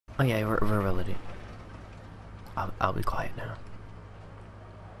Oh yeah, virility. I'll be quiet now.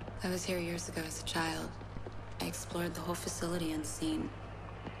 I was here years ago as a child. I explored the whole facility unseen.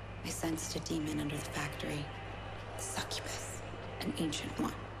 I sensed a demon under the factory. Succubus. An ancient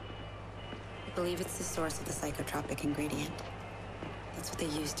one. I believe it's the source of the psychotropic ingredient. That's what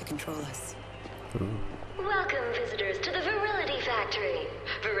they use to control us. Ooh. Welcome, visitors, to the Virility Factory.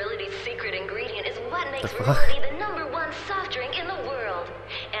 Virility's secret ingredient is what makes fuck? Virility the #1 soft drink in the world.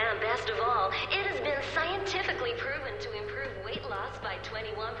 And best of all, it has been scientifically proven to improve weight loss by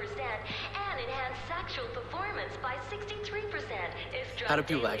 21% and enhance sexual performance by 63%. How do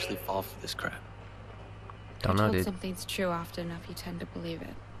people actually fall for this crap? Don't know, Told dude. something's true often enough, you tend to believe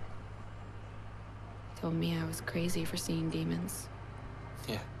it. Told me I was crazy for seeing demons.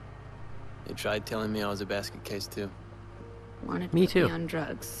 Yeah. They tried telling me I was a basket case too. Wanted Me to put too. me on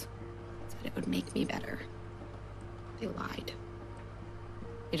drugs. Said it would make me better. They lied.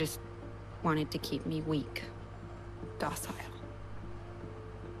 They just wanted to keep me weak. Docile.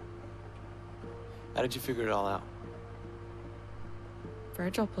 How did you figure it all out?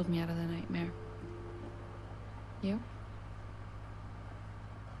 Virgil pulled me out of the nightmare. You?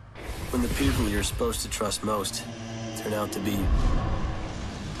 When the people you're supposed to trust most turn out to be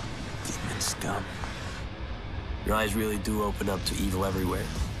Demon scum. your eyes really do open up to evil everywhere.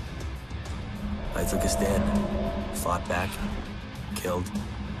 I took a stand, fought back, killed,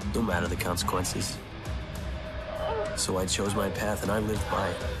 no matter the consequences. So I chose my path and I lived by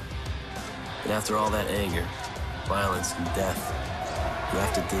it. And after all that anger, violence, and death, you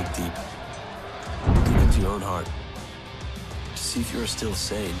have to dig deep. Dig into your own heart. To see if you're still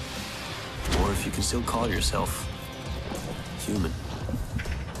sane, or if you can still call yourself human.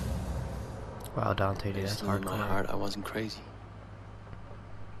 Wow, Dante, dude, that's Still in my hardcore. heart, I wasn't crazy.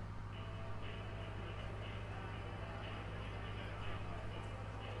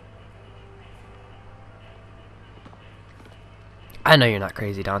 I know you're not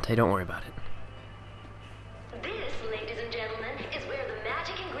crazy, Dante. Don't worry about it. This, ladies and gentlemen, is where the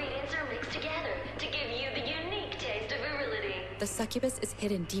magic ingredients are mixed together to give you the unique taste of virility. The succubus is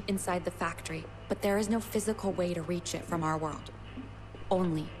hidden deep inside the factory, but there is no physical way to reach it from our world.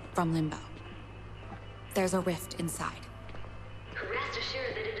 Only from Limbo. There's a rift inside. Rest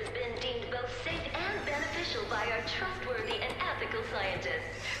assured that it has been deemed both safe and beneficial by our trustworthy and ethical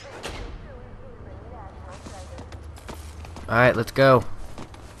scientists. Alright, let's go.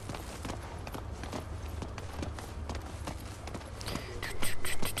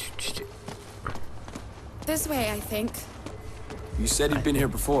 This way, I think. You said you'd been here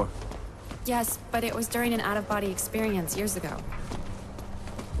before. Yes, but it was during an out-of-body experience years ago.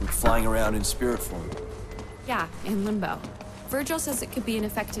 You're flying around in spirit form. Yeah, in Limbo. Virgil says it could be an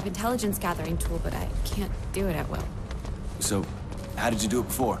effective intelligence gathering tool, but I can't do it at will. So, how did you do it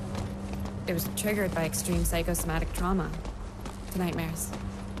before? It was triggered by extreme psychosomatic trauma. To nightmares.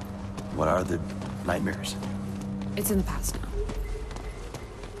 What are the nightmares? It's in the past now.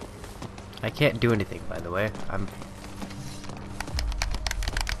 I can't do anything, by the way.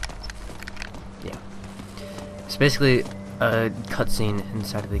 Yeah. It's basically a cutscene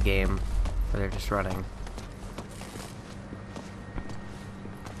inside of the game where they're just running.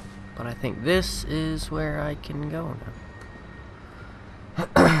 But I think this is where I can go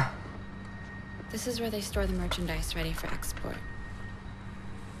now. This is where they store the merchandise ready for export.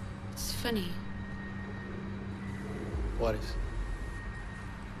 It's funny. What is?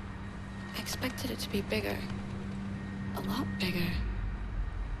 I expected it to be bigger. A lot bigger.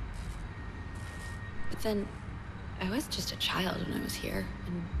 But then, I was just a child when I was here,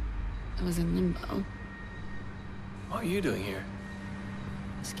 and I was in Limbo, What are you doing here?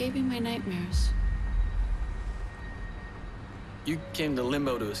 escaping my nightmares. You came to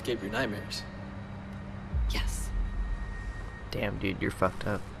Limbo to escape your nightmares. Yes. Damn, dude, you're fucked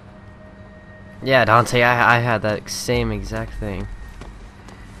up. Yeah, Dante, I had that same exact thing.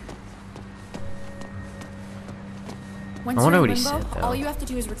 Once I wonder you're in what he Limbo, said, though. all you have to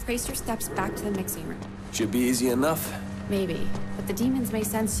do is retrace your steps back to the mixing room. Should be easy enough. Maybe, but the demons may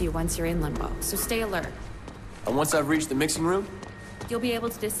sense you once you're in Limbo, so stay alert. And once I've reached the mixing room, You'll be able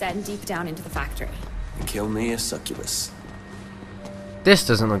to descend deep down into the factory. and kill me a succubus. This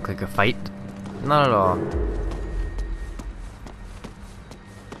doesn't look like a fight. Not at all.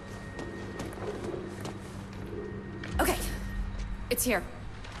 Okay, it's here.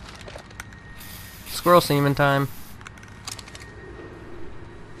 Squirrel semen time.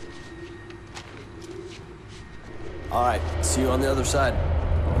 All right, see you on the other side.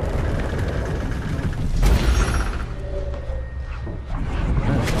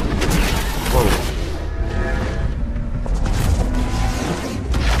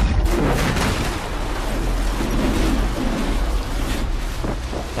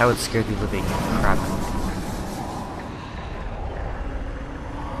 That would scare the living crap out of me.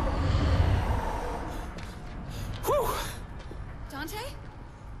 Whew! Dante?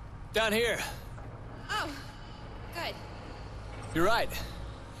 Down here. Oh, good. You're right.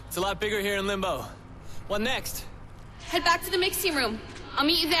 It's a lot bigger here in Limbo. What next? Head back to the mixing room. I'll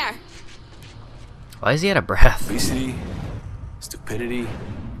meet you there. Why is he out of breath? Obesity, stupidity,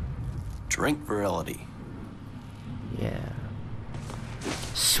 drink virility. Yeah.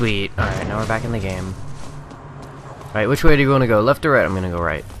 Sweet. Alright, now we're back in the game. Alright, which way do you want to go? Left or right? I'm gonna go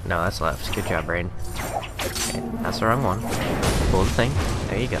right. No, that's left. Good job, brain. Okay, that's the wrong one. Pull the thing.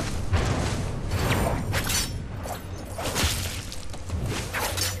 There you go.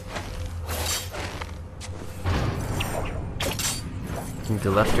 You can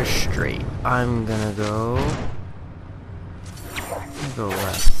go left or straight. I'm gonna go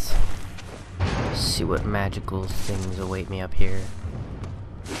left. See what magical things await me up here.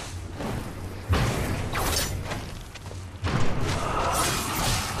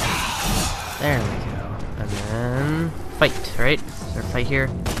 There we go. And then fight, right? Is there a fight here?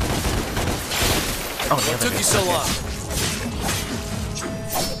 Oh, the What other took you so long?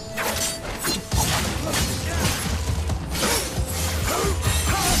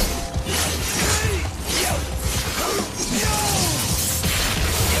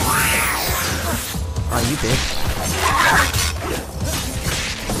 Oh, you bitch.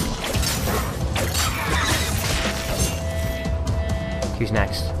 Who's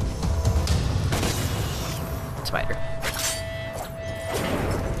next? Spider.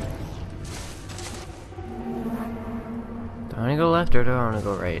 Do I want to go left or do I want to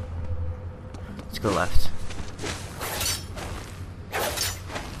go right? Let's go left.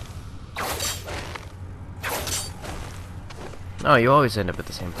 Oh, you always end up at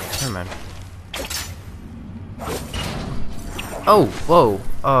the same place. Never mind. Oh, whoa.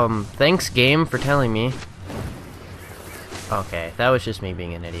 Thanks, game, for telling me. Okay, that was just me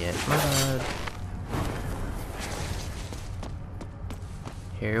being an idiot. My bad.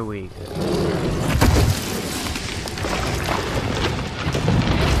 Here we go.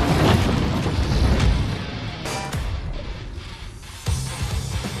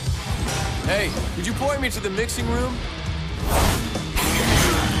 Hey, did you point me to the mixing room?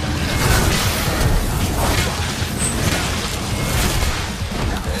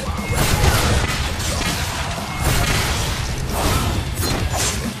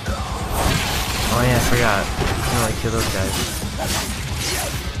 Oh yeah, I forgot. I can like kill those guys.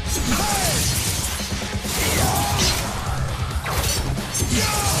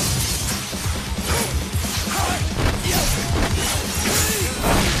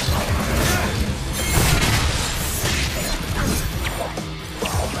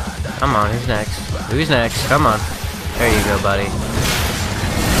 Come on, who's next? Who's next? Come on. There you go, buddy.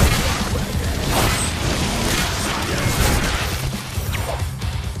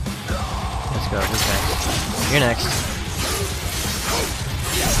 Let's go, who's next? You're next.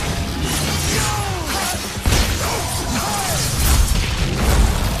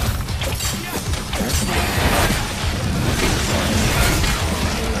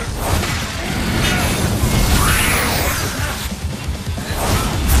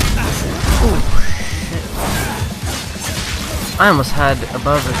 I almost had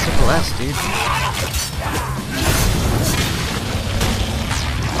above a triple S, dude.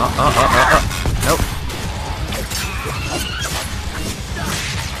 Nope.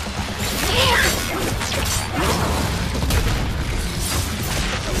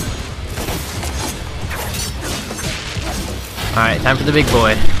 Alright, time for the big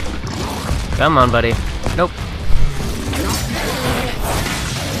boy. Come on, buddy. Nope.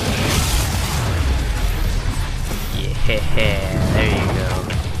 Yeah, there you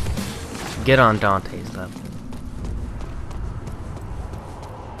go. Get on Dante's level.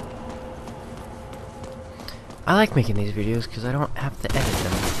 I like making these videos because I don't have to edit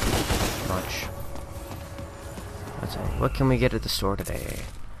them much. Let's see. What can we get at the store today?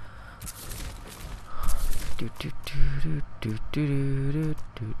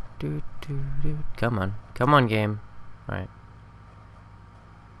 Come on. Come on, game. Alright.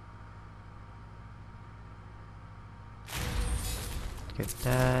 Get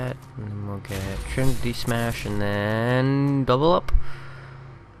that, and then we'll get Trinity Smash, and then double up.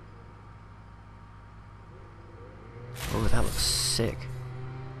 Oh, that looks sick.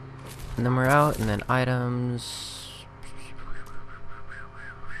 And then we're out, and then items.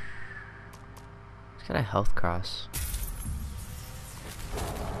 It's got a health cross.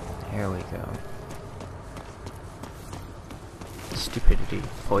 Here we go. Stupidity,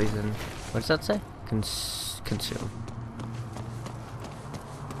 poison. What does that say? Consume.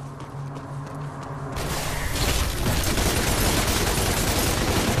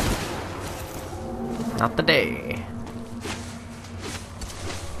 Not the day.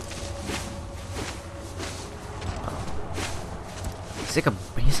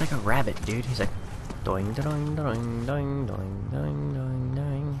 He's like a rabbit, dude. He's like doing doing doing doing doing doing doing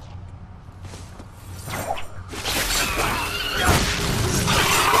doing.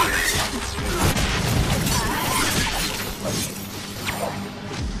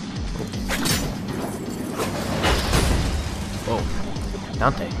 Whoa,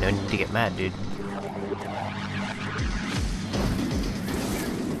 Dante, no need to get mad, dude.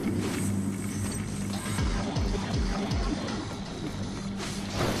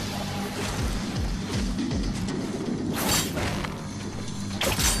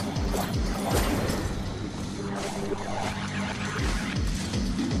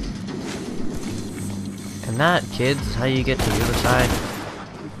 And that, kids, is how you get to the other side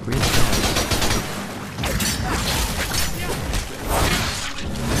really fast.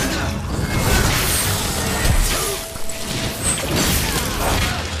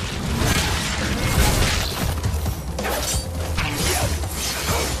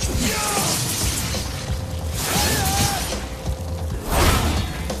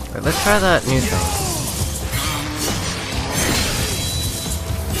 Alright, let's try that new thing.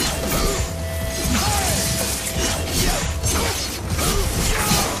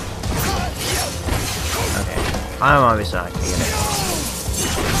 I'm obviously not gonna get it.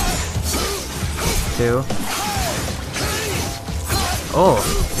 2. Oh,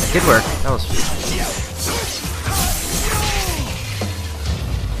 it did work. That was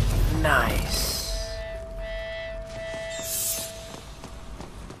nice.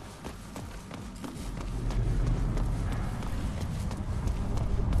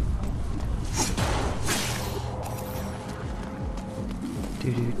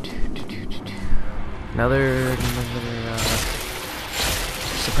 Another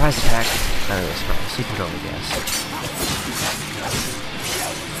surprise attack. Not really a surprise. You can totally guess.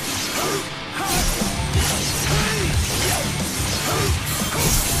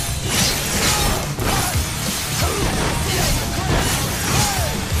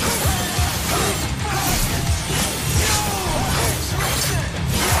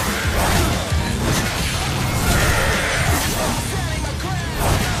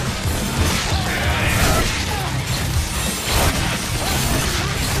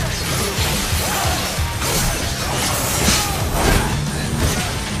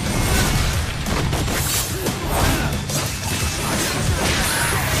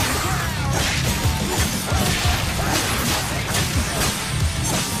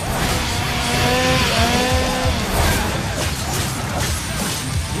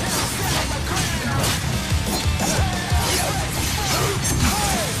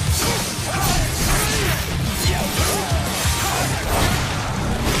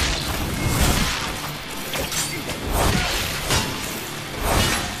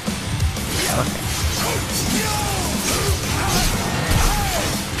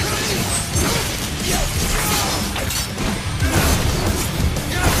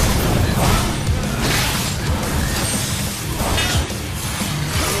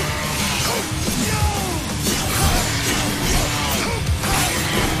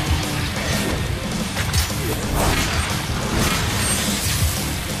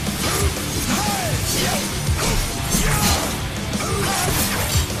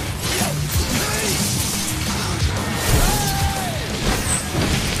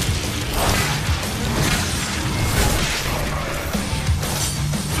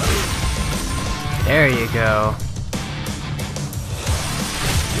 There you go.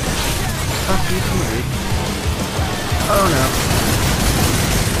 Fuck you too, dude. Oh no.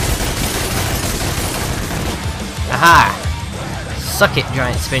 Aha! Suck it,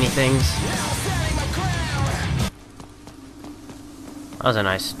 giant spinny things. That was a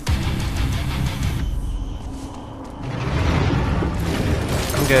nice.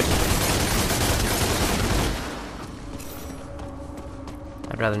 I'm good.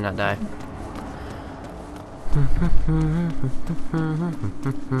 I'd rather not die.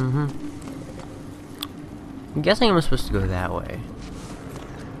 I'm guessing I'm supposed to go that way.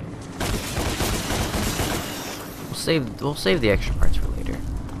 We'll save the extra parts for later.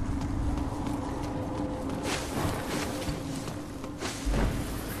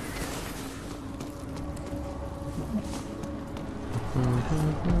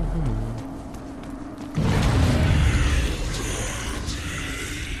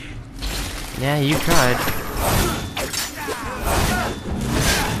 Yeah, you tried.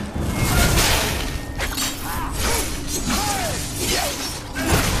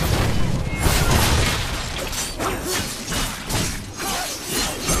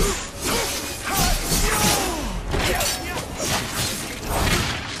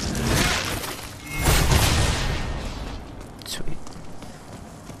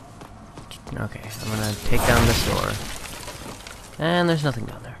 gonna take down this door. And there's nothing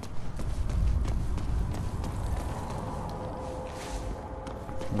down there.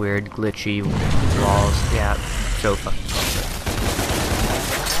 Weird, glitchy walls. Yeah, so fucking close.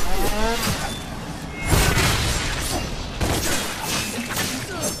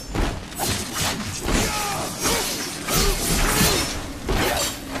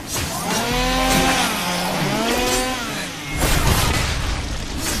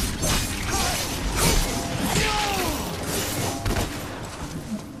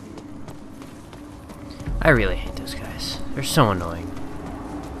 I really hate those guys. They're so annoying.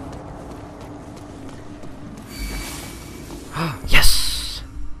 Yes!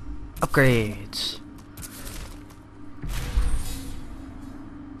 Upgrades!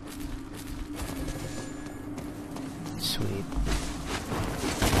 Sweet.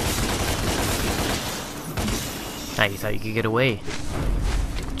 Ah, you thought you could get away,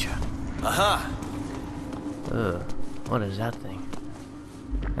 didn't ya? Aha! Ugh, what is that thing?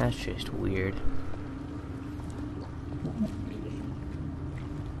 That's just weird.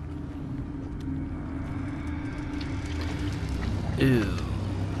 Ooh.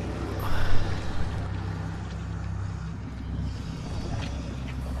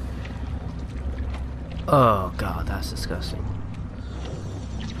 Oh god, that's disgusting.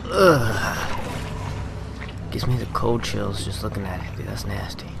 Ugh. Gives me the cold chills just looking at it, dude. That's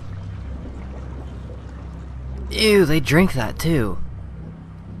nasty. Ew, they drink that too.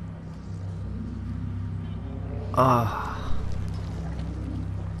 Oh.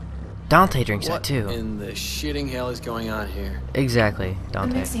 Dante drinks that too. What in the shitting hell is going on here? Exactly, The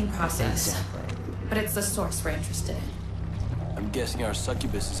Dante. mixing process. Exactly. But it's the source we're interested in. I'm guessing our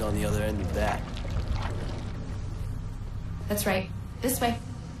succubus is on the other end of that. That's right. This way.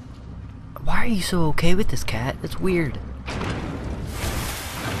 Why are you so okay with this, cat? It's weird.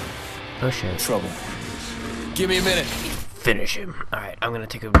 Oh shit. Trouble. Give me a minute. Finish him. Alright, I'm gonna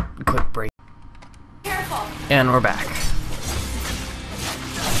take a quick break. Careful! And we're back.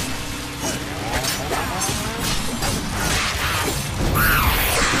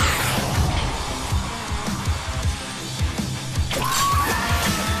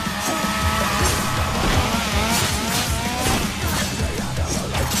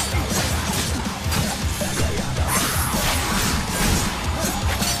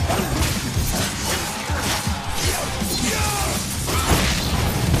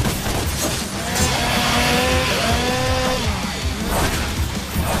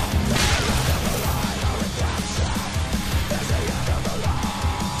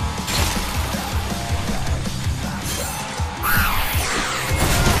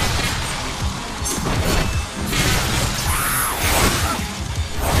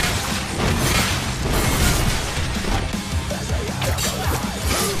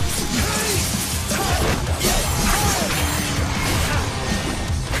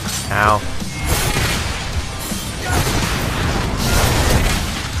 Ow.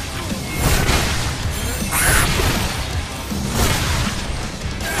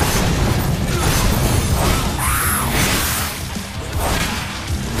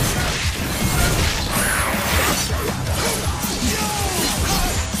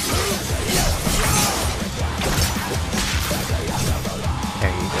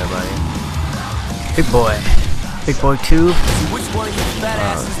 There you go, buddy. Big boy. Big boy 2. Which one of you fat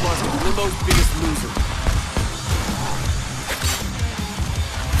asses wants to be Limbo's biggest loser?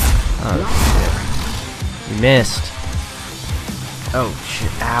 Oh shit. You missed. Oh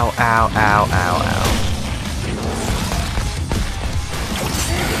shit. Ow, ow, ow, ow, ow.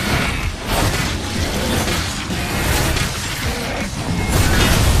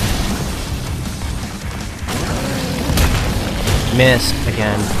 Missed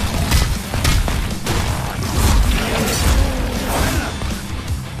again.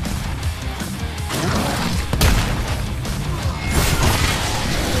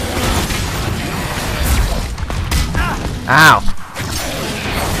 Ow!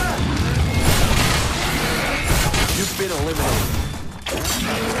 You've been eliminated.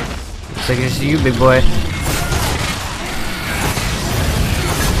 Looks like it's you, big boy.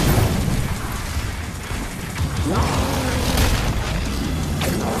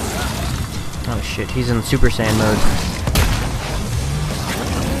 Oh shit, he's in Super Saiyan mode.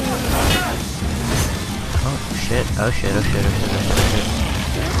 Oh shit, oh shit, oh shit, oh shit, oh shit, oh shit.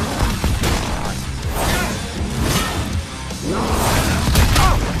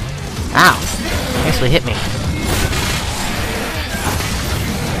 Ow! Actually hit me.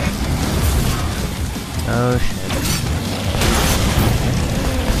 Oh shit.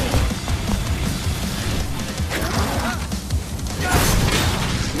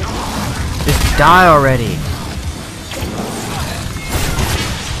 Just Die already!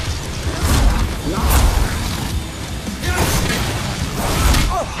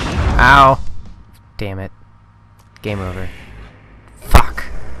 Ow! Damn it. Game over. Fuck.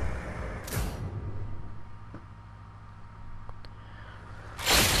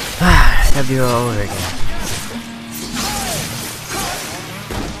 Have to do it all over again.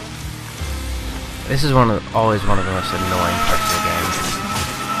 This is always one of the most annoying parts of the game.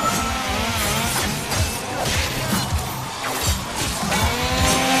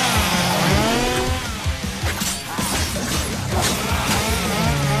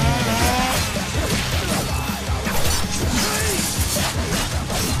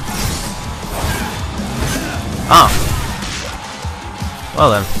 Oh.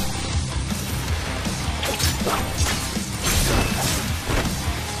 Well then.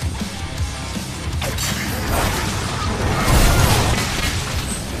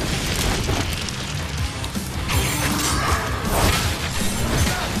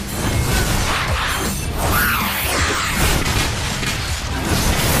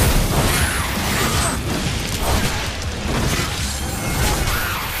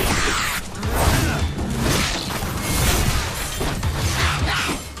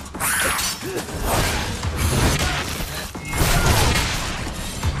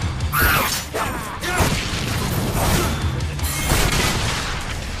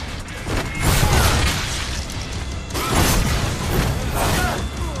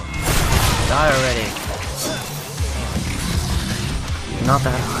 Die already. Not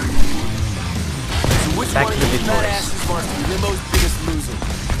that hard. So which Back one to of the you big fat boys. asses wants to be Limbo's biggest loser?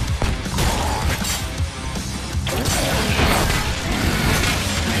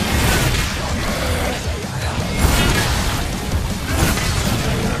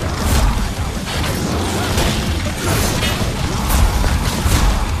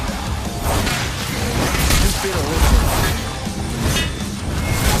 Who's been eliminated?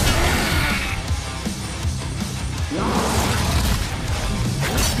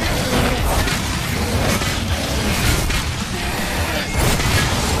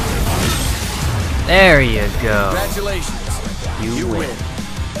 There you go. Congratulations. You win.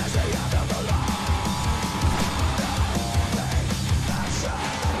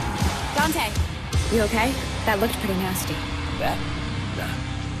 Dante, you okay? That looked pretty nasty. That? Nah.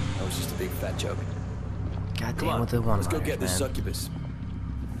 That was just a big fat joke. God Come damn on, with the one. let's go get this succubus.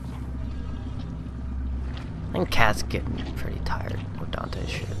 I think Cat's getting pretty tired with Dante's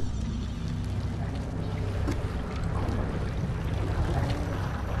shit.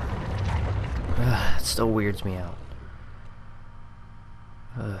 It still weirds me out.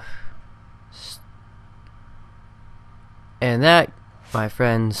 And that, my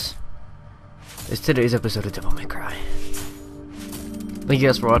friends, is today's episode of Devil May Cry. Thank you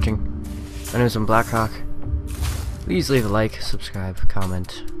guys for watching. My name is Blackhawk. Please leave a like, subscribe,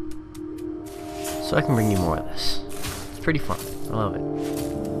 comment, so I can bring you more of this. It's pretty fun. I love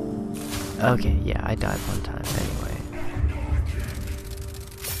it. Okay, yeah, I died one time anyway.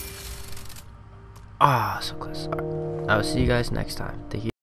 Ah, so close. Alright. I will see you guys next time. Thank you.